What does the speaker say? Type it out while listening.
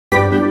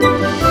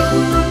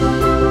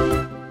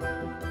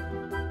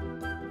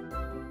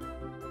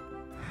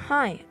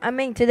Hi,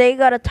 today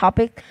got a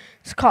topic.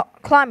 It's called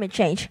climate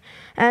change,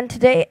 and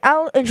today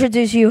I'll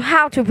introduce you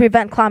how to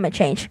prevent climate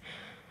change.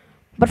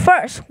 But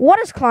first, what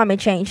is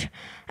climate change?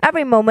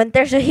 Every moment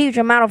there's a huge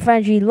amount of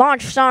energy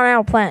launched on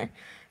our planet.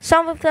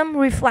 Some of them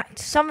reflect,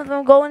 some of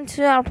them go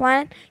into our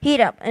planet, heat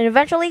up, and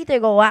eventually they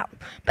go out.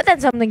 But then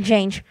something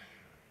changed.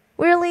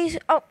 We release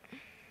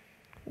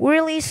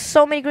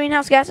so many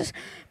greenhouse gases,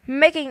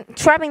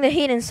 trapping the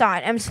heat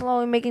inside and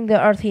slowly making the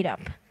Earth heat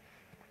up.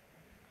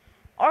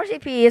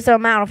 RCP is the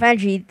amount of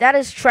energy that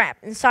is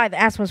trapped inside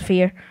the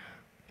atmosphere.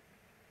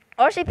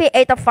 RCP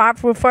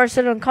 8.5 refers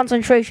to the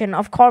concentration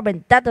of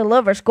carbon that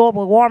delivers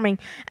global warming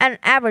at an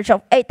average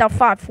of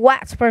 8.5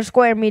 watts per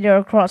square meter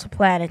across the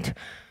planet.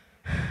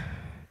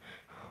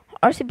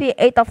 RCP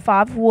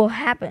 8.5 will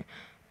happen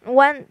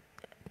when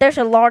there's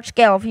a large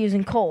scale of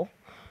using coal.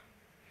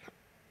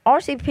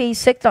 RCP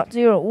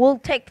 6.0 will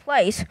take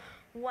place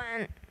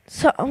when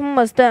some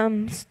of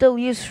them still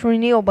use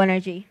renewable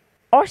energy.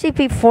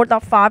 RCP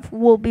 4.5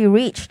 will be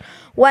reached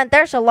when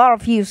there's a lot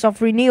of use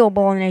of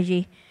renewable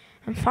energy.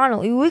 And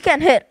finally, we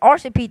can hit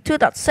RCP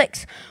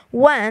 2.6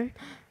 when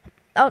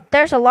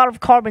there's a lot of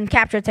carbon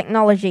capture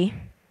technology.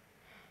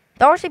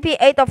 The RCP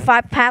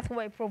 8.5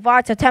 pathway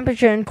provides a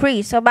temperature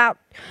increase about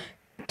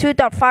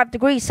 2.5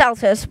 degrees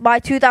Celsius by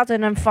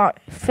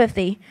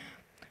 2050.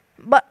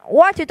 But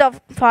why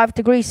 2.5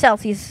 degrees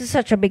Celsius is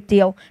such a big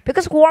deal?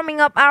 Because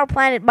warming up our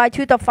planet by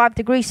 2.5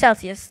 degrees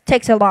Celsius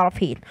takes a lot of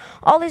heat.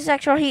 All this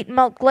extra heat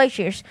melts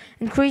glaciers,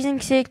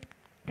 increasing sea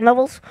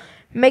levels,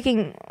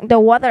 making the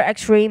weather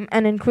extreme,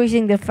 and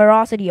increasing the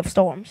ferocity of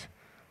storms.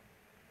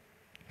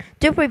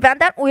 To prevent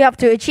that, we have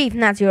to achieve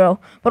net zero.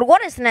 But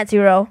what is net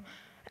zero?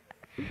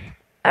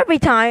 Every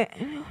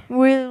time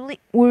we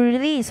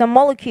release a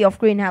molecule of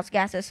greenhouse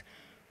gases,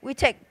 we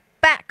take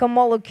back a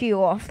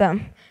molecule of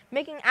them,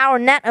 making our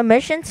net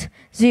emissions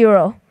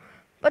zero.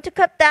 But to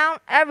cut down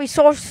every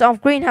source of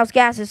greenhouse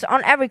gases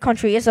on every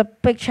country is a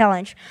big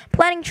challenge.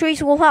 Planting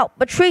trees will help,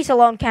 but trees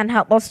alone can't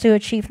help us to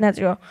achieve net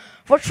zero.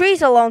 For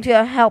trees alone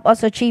to help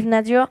us achieve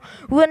net zero,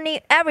 we will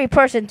need every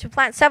person to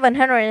plant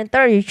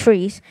 730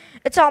 trees.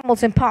 It's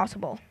almost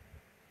impossible.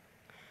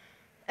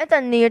 In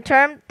the near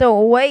term, the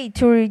way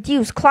to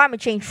reduce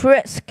climate change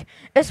risk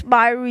is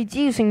by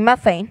reducing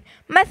methane.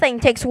 Methane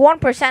takes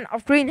 1%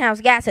 of greenhouse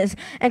gases,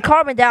 and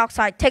carbon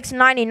dioxide takes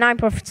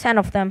 99%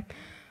 of them.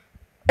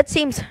 It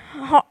seems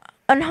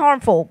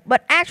unharmful,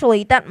 but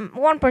actually that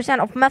 1%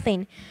 of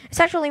methane is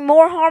actually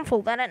more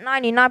harmful than that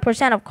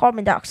 99% of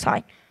carbon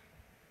dioxide.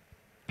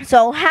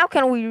 So how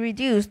can we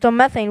reduce the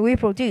methane we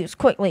produce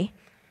quickly?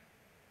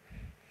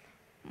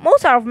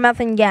 Most of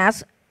methane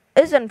gas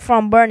isn't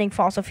from burning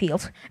fossil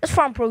fuels, it's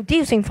from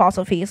producing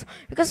fossil fuels,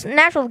 because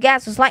natural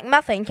gases like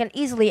methane can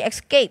easily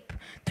escape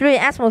through the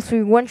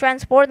atmosphere when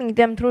transporting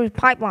them through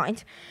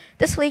pipelines.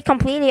 This leak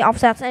completely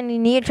offsets any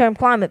near-term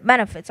climate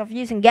benefits of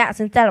using gas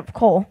instead of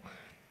coal.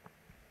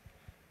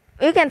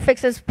 We can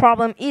fix this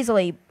problem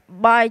easily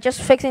by just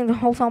fixing the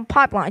wholesale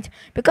pipelines,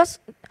 because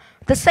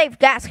the safe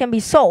gas can be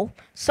sold,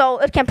 so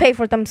it can pay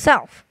for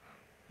themselves.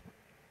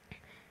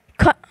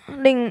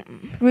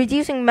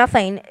 Reducing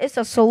methane is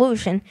a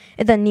solution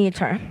in the near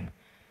term.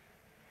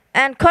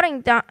 And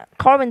cutting down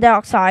carbon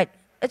dioxide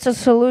is a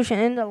solution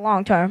in the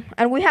long term.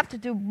 And we have to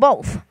do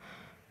both.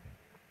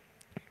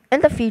 In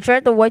the future,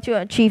 the way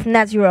to achieve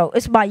net zero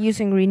is by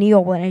using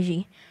renewable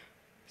energy,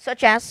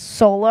 such as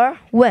solar,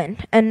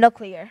 wind, and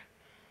nuclear.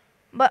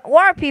 But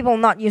why are people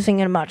not using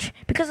it much?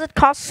 Because it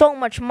costs so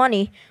much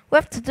money. We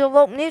have to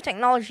develop new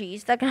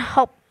technologies that can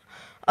help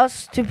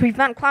us to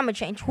prevent climate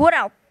change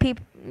without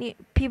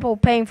people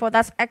paying for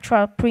that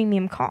extra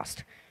premium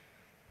cost.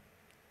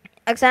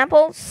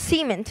 Example,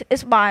 cement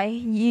is by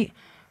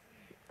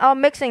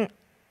mixing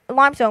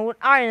limestone with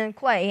iron and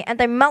clay, and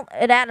they melt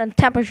it at a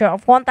temperature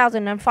of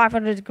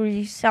 1,500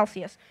 degrees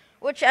Celsius,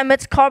 which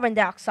emits carbon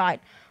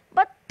dioxide.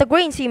 But the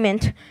green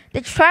cement,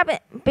 they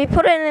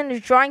put it in the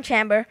drying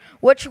chamber,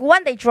 which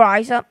when they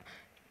dries up,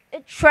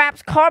 it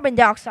traps carbon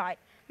dioxide,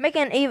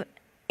 making it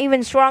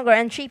even stronger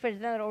and cheaper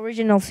than the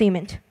original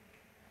cement.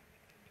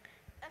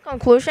 In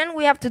conclusion,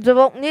 we have to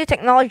develop new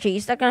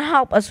technologies that can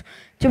help us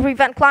to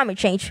prevent climate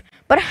change.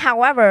 But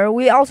however,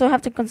 we also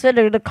have to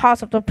consider the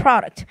cost of the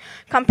product.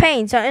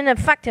 Campaigns are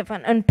ineffective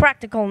and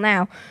impractical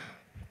now.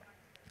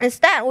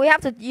 Instead, we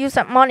have to use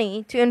that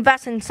money to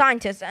invest in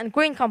scientists and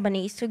green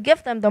companies to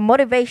give them the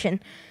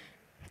motivation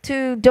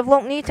to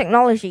develop new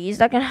technologies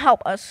that can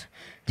help us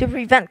to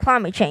prevent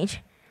climate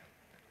change.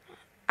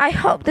 I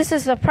hope this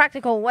is a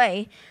practical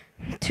way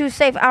to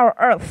save our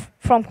Earth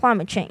from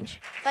climate change.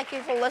 Thank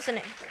you for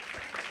listening.